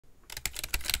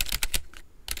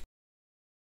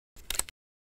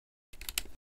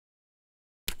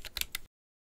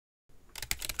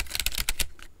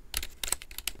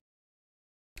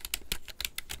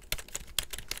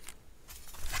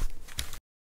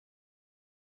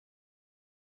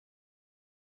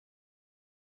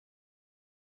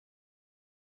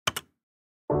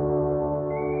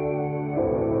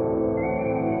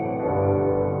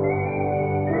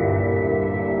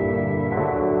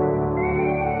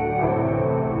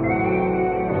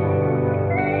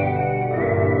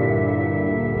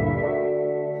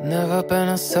been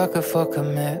a sucker for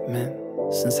commitment.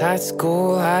 Since high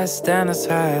school, high standards,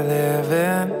 high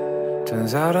living.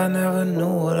 Turns out I never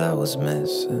knew what I was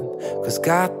missing. Cause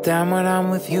goddamn, when I'm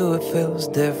with you it feels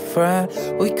different.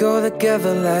 We go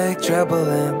together like treble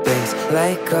and bass,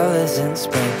 like colors in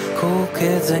spring, cool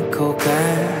kids and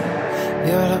cocaine.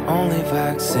 You're the only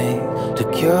vaccine to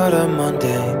cure the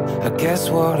mundane. I guess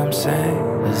what I'm saying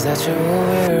is that you're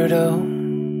a weirdo,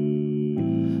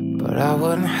 but I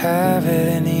wouldn't have it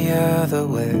any other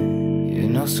way. You're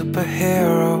no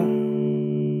superhero,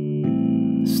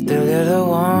 still you're the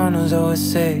one who's always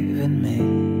saving me.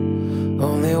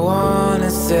 Only 1 in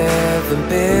 7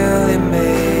 billion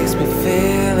makes me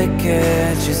feel it.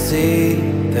 Can't you see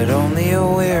that only a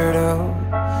weirdo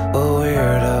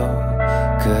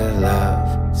could love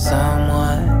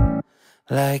someone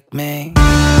like me?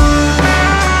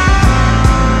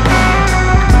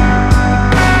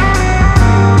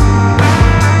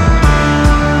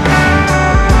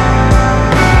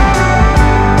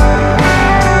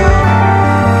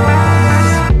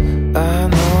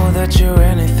 You're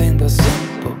anything but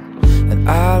simple, and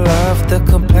I love the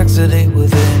complexity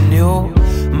within you.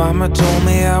 Mama told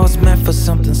me I was meant for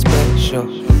something special,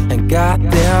 and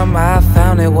goddamn, I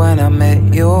found it when I met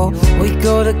you. We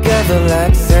go together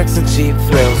like sex and cheap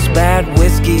thrills, bad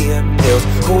whiskey and pills,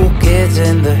 cool kids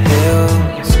in the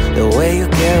hills. The way you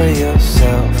carry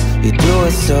yourself, you do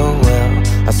it so well.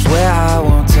 I swear I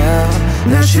won't tell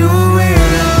that you're a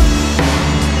weirdo,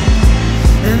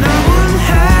 and I wouldn't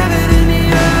have it any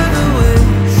other way.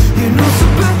 You're no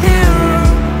superhero,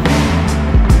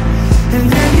 and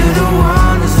then you're the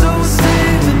one who's always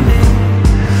saving me.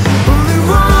 Only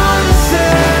 1 in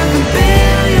 7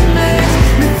 billion makes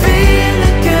me feel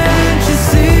it. Can't you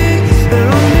see that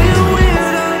only a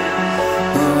weirdo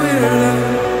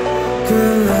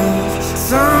could love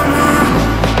someone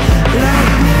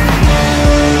like me?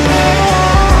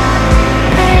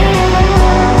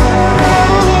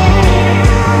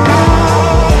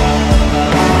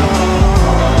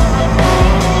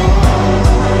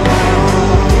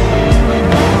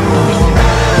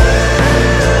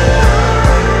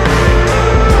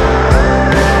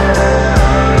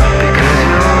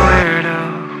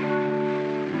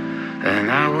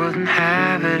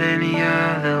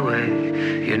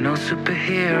 You're no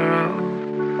superhero,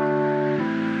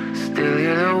 still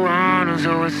you're the one who's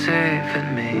always saving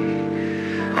me.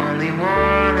 Only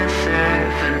 1 in 7